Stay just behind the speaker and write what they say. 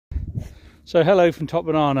So hello from Top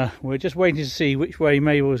Banana. We're just waiting to see which way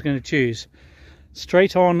Mabel was going to choose.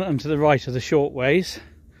 Straight on and to the right are the short ways.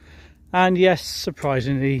 And yes,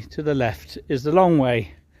 surprisingly, to the left is the long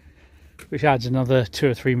way, which adds another 2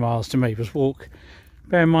 or 3 miles to Mabel's walk.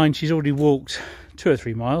 Bear in mind she's already walked 2 or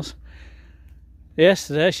 3 miles. Yes,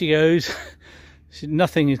 there she goes.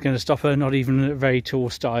 Nothing is going to stop her, not even a very tall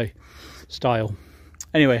stile.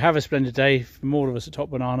 Anyway, have a splendid day from all of us at Top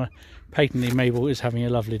Banana. Patently, Mabel is having a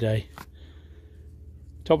lovely day.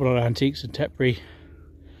 Top Banana Antiques in Tetbury,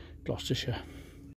 Gloucestershire.